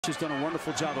Has done a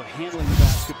wonderful job of handling the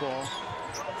basketball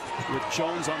with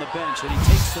Jones on the bench, and he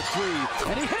takes the three,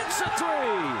 and he hits the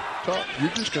three. So you're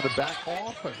just going to back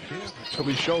off until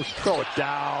he shows. Throw it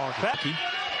down.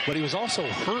 But he was also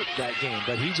hurt that game.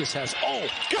 But he just has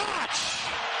Gach! Gach!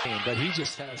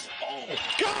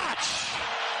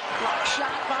 Block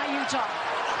shot by Utah.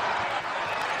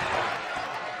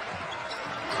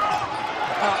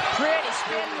 Pretty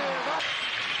spin move.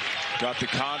 Got the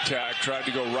contact, tried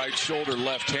to go right shoulder,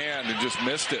 left hand, and just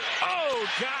missed it. Oh,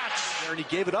 Gach! And he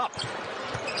gave it up.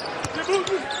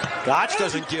 Gach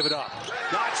doesn't give it up.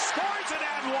 Gach scores it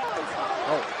and one.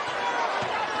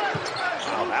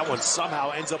 Wow, that one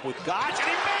somehow ends up with Gach, and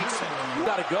he makes it. You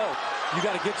got to go. You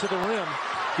got to get to the rim.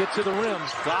 Get to the rim.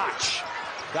 Gach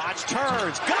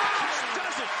turns. Gach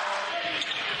does it.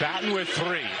 Batten with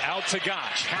three. Out to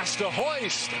Gach. Has to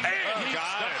hoist. And he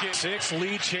stuck it. 6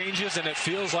 lead changes, and it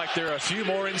feels like there are a few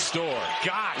more in store.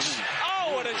 Gach.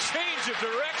 Oh, what a change of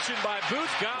direction by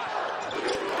Booth Gach.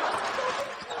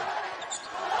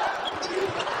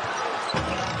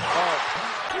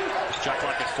 Shot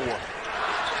clock at 4.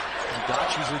 And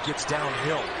Gach usually gets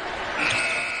downhill.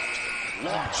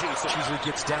 Usually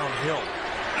gets downhill.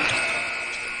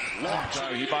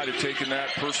 He might have taken that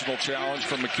personal challenge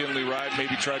from McKinley Wright,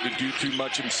 maybe tried to do too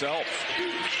much himself.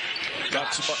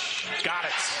 Got it.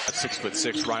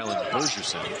 6'6" Ryland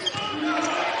Bergerson.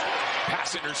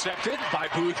 Pass intercepted by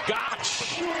Booth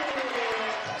Gach.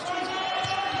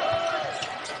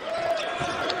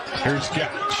 Here's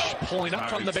Gach pulling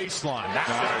up from the baseline. That's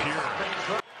the pure.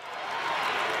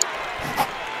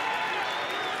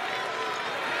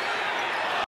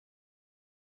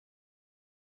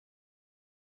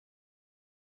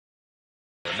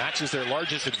 Matches their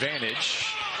largest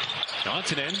advantage.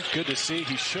 Johnson, good to see.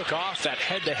 He shook off that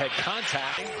head-to-head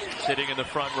contact. Sitting in the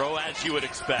front row, as you would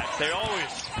expect. They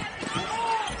always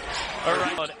are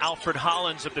right on Alfred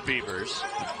Hollins of the Beavers.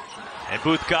 And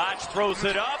Booth Gach throws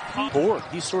it up. Board.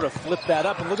 He sort of flipped that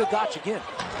up, and look at Gach again.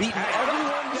 Beating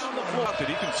everyone down the floor. That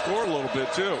he can score a little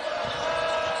bit, too.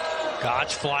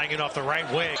 Gach flying it off the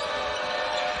right wing.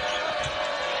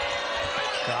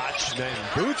 Gach, then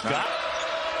Booth Gach.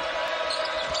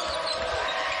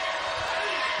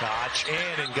 Gach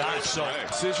in and Gach. So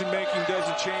decision-making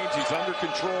doesn't change. He's under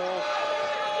control.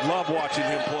 Love watching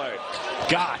him play.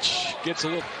 Gach gets a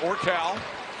little Cal.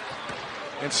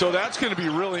 And so that's going to be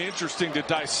really interesting to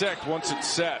dissect once it's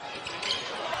set.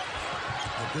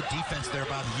 A good defense there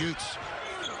by the Utes.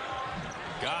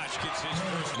 Gach gets his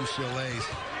first. UCLA's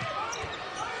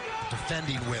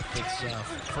defending with its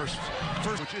first,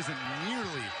 which isn't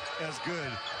nearly as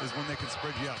good as when they can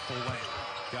spread you out full length.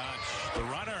 Gach, the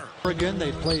runner. Again,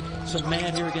 they played some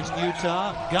man here against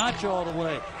Utah. Gach all the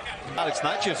way. It's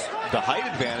not just the height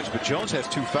advantage, but Jones has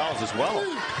 2 fouls as well.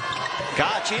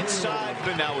 Gach inside,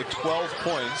 but now with 12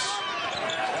 points.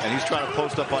 And he's trying to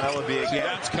post up on LB again.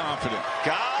 That's confident.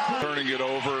 Gach turning it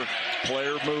over.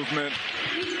 Player movement.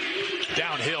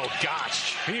 Downhill, Gach.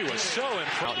 He was so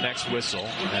impressed. Out next whistle,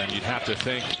 and you'd have to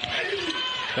think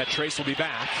that Trace will be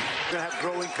back. We're going to have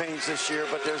growing pains this year,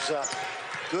 but there's a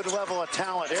good level of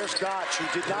talent. There's Gach, who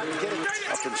did not get it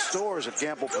up in stores at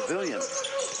Gamble Pavilion.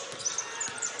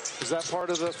 Is that part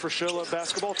of the Fraschilla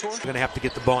basketball tour? We're going to have to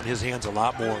get the ball in his hands a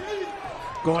lot more.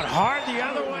 Going hard the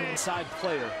other way. Inside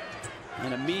player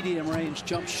and a medium-range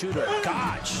jump shooter.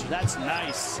 Gach, that's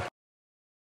nice.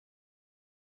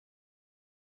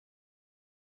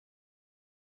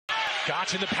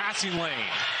 Gach in the passing lane.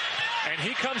 And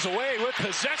he comes away with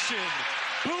possession.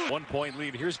 Boom. 1-point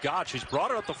lead. Here's Gach. He's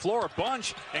brought it up the floor a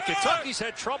bunch, and Kentucky's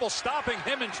had trouble stopping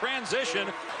him in transition.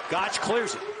 Gach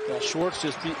clears it. Schwartz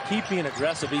just keep being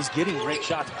aggressive. He's getting great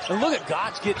shots. And look at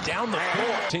Gach get down the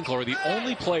floor. Tinkler are the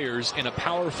only players in a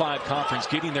Power 5 conference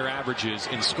getting their averages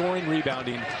in scoring,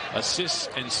 rebounding, assists,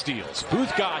 and steals.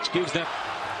 Booth Gach gives them.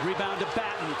 Rebound to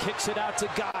Batten, kicks it out to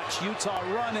Gach. Utah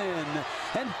run in,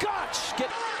 and Gach get.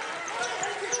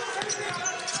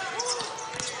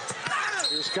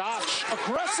 Here's Gach,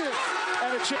 aggressive,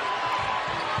 and a chip.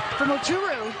 From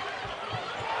Oturu.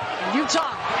 Utah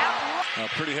out.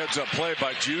 Pretty heads-up play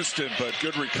by Houston, but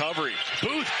good recovery.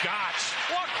 Booth Gach.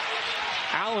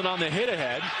 Allen on the hit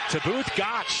ahead to Booth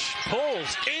Gach.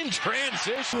 Pulls in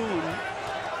transition.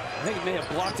 I think he may have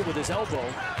blocked it with his elbow.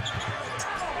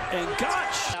 And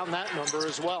Gach Down that number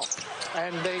as well.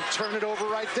 And they turn it over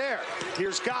right there.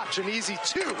 Here's Gach, an easy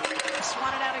 2.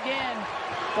 Swatted out again.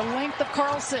 The length of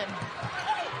Carlson.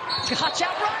 Gach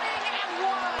out running and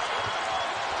one.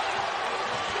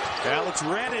 Well, it's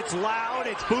red, it's loud,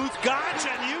 it's Booth Gach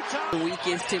and Utah. The week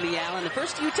is Timmy Allen. The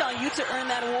first Utah Ute to earn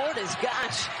that award is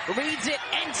Gach. Reads it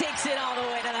and takes it all the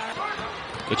way to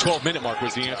the The 12-minute mark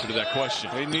was the answer to that question.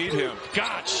 They need him.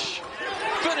 Gach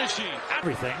finishing.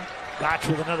 Everything. Gach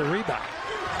with another rebound.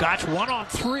 Gach 1 on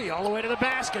 3 all the way to the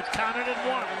basket. Counted in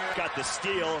 1. Got the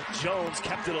steal. Jones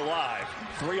kept it alive.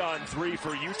 3 on 3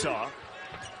 for Utah.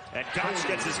 And Gach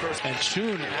gets his first. And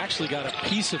Choon actually got a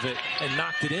piece of it and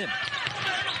knocked it in.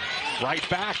 Right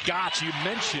back, Gach. You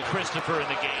mentioned Christopher in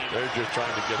the game. They're just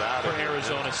trying to get out of For it.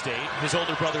 Arizona State. His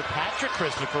older brother Patrick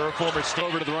Christopher, former state.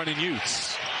 over to the running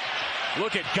Utes.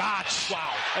 Look at Gach.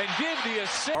 Wow. And give the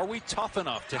assist. Are we tough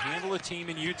enough to handle a team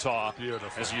in Utah?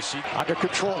 Beautiful. As you see. Under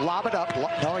control, lob it up.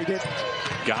 No, he didn't.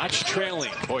 Gach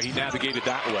trailing. Boy, he navigated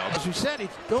that well. As we said, he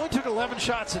only took 11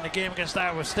 shots in the game against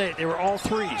Iowa State. They were all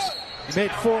threes. He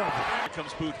made 4 of them. Here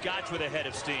comes Booth. Gach with a head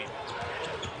of steam.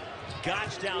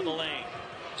 Gach down the lane.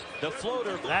 The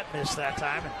floater. That missed that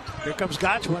time. And here comes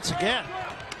Gach once again.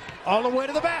 All the way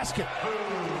to the basket.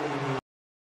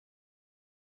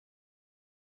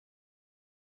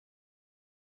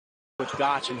 With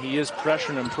Gach, and he is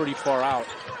pressuring him pretty far out.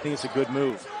 I think it's a good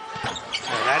move. And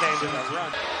that ended a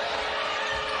run.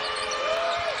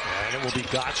 And it will be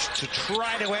Gach to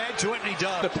try to add to it, and he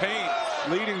does. The paint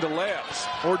leading the layups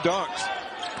or dunks.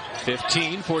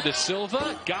 15 for De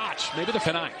Silva. Gach, maybe the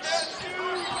finals.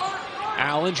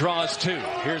 Allen draws 2.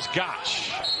 Here's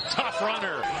Gach. Tough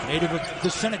runner. Native of the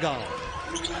Senegal.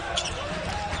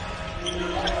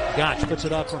 Gach puts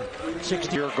it up from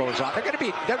 60. Here goes on. They're going to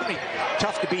be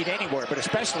tough to beat anywhere, but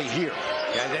especially here.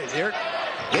 Yeah,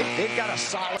 they've got a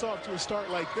solid. Off to a start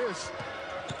like this,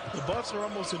 the Bucks are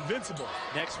almost invincible.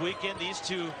 Next weekend, these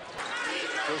two.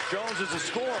 There's Jones as a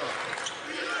scorer.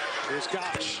 Here's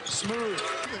Gach. Smooth.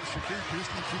 Shaquille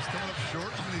Houston keeps coming up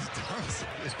short on these dunks.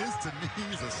 It is, to me,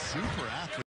 he's a super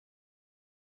athlete.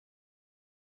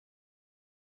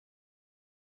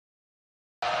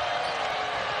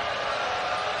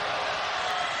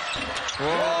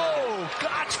 Whoa!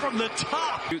 Gach from the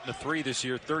top. Shooting the 3 this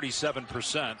year,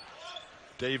 37%.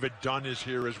 David Dunn is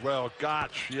here as well.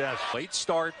 Gach, yes. Late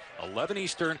start, 11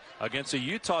 Eastern, against a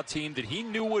Utah team that he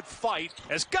knew would fight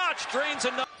as Gach drains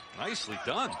another. Nicely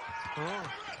done.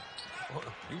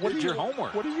 You did your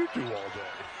homework. What do you do all day?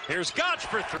 Here's Gach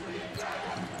for 3.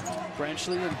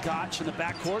 Branchley and Gach in the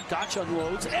backcourt. Gach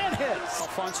unloads and hits.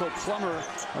 Alfonso Plummer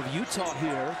of Utah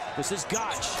here. This is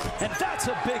Gach, and that's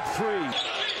a big 3.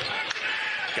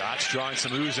 Gach drawing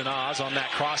some oohs and ahs on that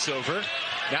crossover.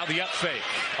 Now the up fake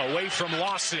away from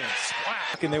Lawson.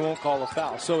 Splash. And they won't call a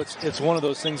foul. So it's one of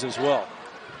those things as well.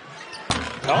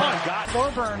 Oh, God.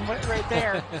 Thorburn right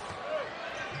there.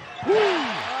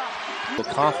 The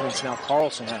confidence now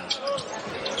Carlson has.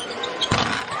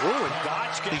 Ooh, and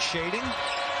Gach getting shading.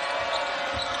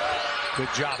 Good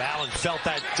job, Allen. Felt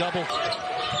that double.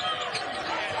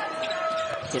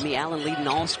 Timmy Allen leading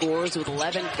all scorers with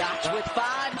 11. Gach with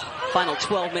 5. Final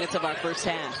 12 minutes of our first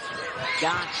half.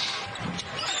 Gach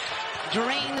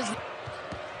drains.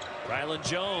 Rylan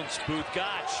Jones, Booth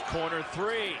Gach, corner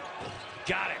 3.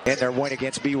 Got it. And their win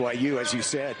against BYU, as you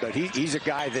said, but he's a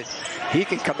guy that he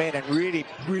can come in and really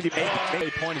make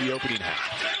a point of the opening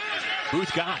half.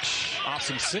 Booth Gach off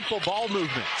some simple ball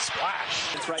movement.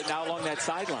 Splash. It's right now along that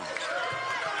sideline.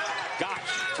 Gach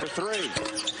for 3.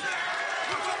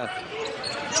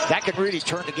 That could really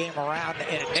turn the game around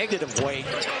in a negative way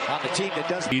on the team that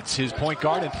doesn't. It's his point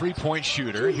guard and 3-point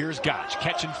shooter. Here's Gach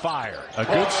catching fire. A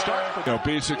good start.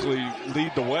 Basically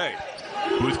lead the way.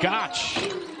 Booth Gach.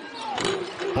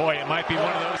 Boy, it might be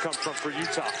one of those. Comes from for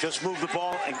Utah. Just move the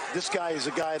ball, and this guy is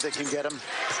a guy that can get him.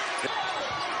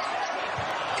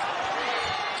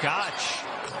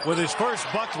 Gach with his first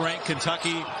buck rank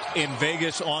Kentucky in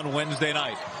Vegas on Wednesday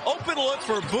night. Open look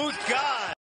for Booth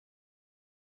Gach.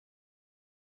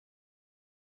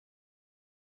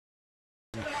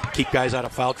 Keep guys out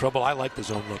of foul trouble. I like the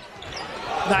zone look.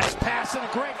 Nice pass and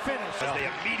a great finish. As they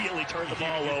immediately turn the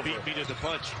ball over. Beat me to the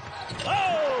punch.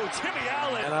 Oh, Timmy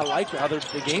Allen. And I like how the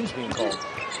game's being called.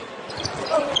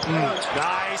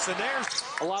 Nice, and there's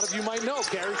A lot of you might know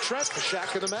Gary Trent, the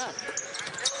Shaq of the Mat.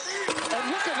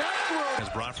 And look at that throw. Has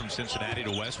brought from Cincinnati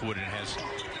to Westwood and has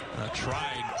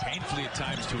tried painfully at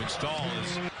times to install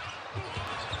his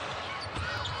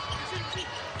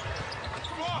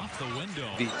off the window.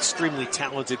 The extremely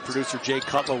talented producer Jay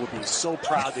Cutler would be so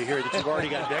proud to hear that you've already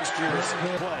got next year's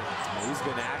play. He's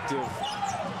been active.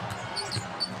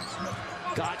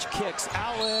 Gach kicks.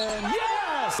 Allen.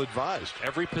 Yes! Advised.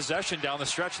 Every possession down the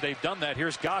stretch, they've done that.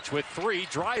 Here's Gach with 3,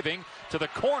 driving to the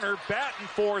corner, batting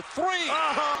for 3.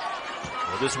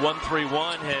 Well, this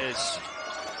 1-3-1 has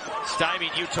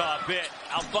stymied Utah a bit.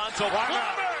 Alfonso Plummer.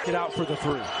 Get out for the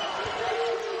 3.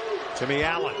 Timmy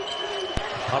Allen.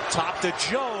 Up top to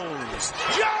Jones.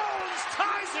 Jones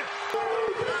ties it.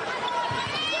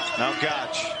 Now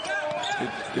Gach.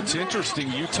 It's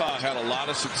interesting. Utah had a lot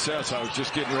of success. I was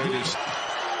just getting ready to.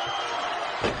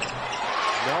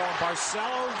 Noah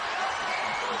Barcelo.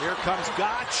 Here comes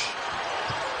Gach.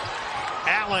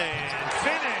 Allen.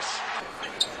 Finish.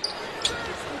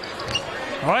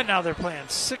 All right, now they're playing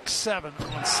 6-7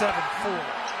 on 7-4.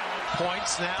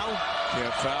 Points now.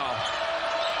 Can't foul.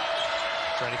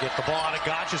 Trying to get the ball out of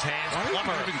Gach's hands. Why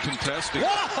are you even contesting?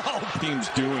 Whoa! Team's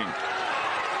doing.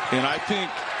 And I think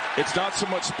it's not so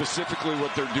much specifically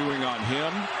what they're doing on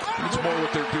him. It's more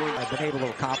what they're doing. I've been able to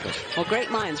accomplish. Well, great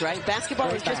minds, right? Basketball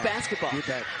is just basketball.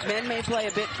 Men may play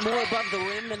a bit more above the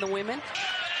rim than the women.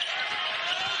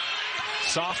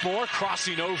 Sophomore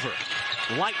crossing over.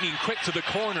 Lightning quick to the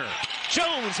corner.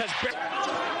 Jones has...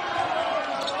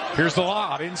 Here's the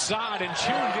lob inside, and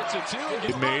June gets it too.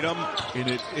 It made them,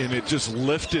 and it just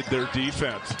lifted their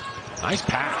defense. Nice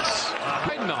pass.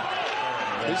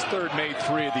 His third made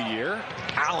 3 of the year.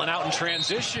 Allen out in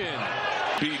transition.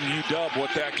 Beating UW,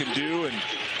 what that can do, and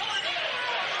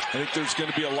I think there's going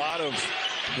to be a lot of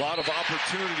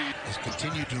opportunity. He's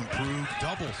continued to improve,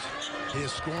 doubles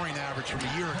his scoring average from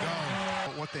a year ago.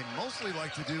 But what they mostly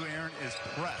like to do, Aaron, is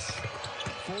press.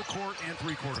 Full court and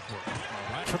three-quarter court.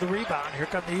 Right. For the rebound, here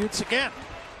come the Utes again.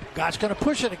 Gach going to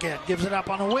push it again. Gives it up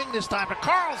on a wing this time to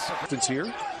Carlson.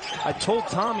 Here. I told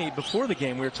Tommy before the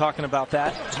game we were talking about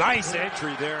that. Nice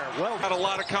entry there. Well, Got a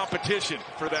lot of competition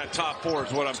for that top 4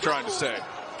 is what I'm trying to say.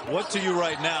 What to you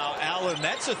right now, Allen?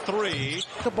 That's a 3.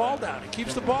 The ball down. He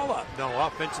keeps the ball up. No,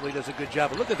 offensively does a good job.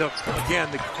 But look at the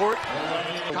court.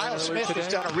 Kyle Smith has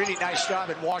done a really nice job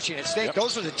in Washington State. Yep.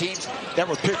 Those are the teams that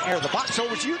were picked near the box. So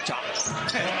was Utah.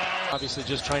 Obviously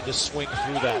just trying to swing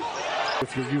through that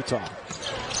if you're Utah.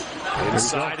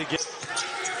 Inside again.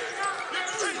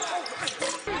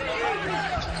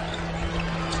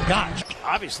 Gach,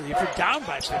 obviously, if you're down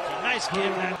by 50, nice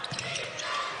game.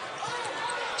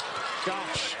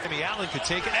 Gach. Jimmy Allen could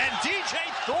take it. And DJ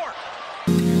Thorpe.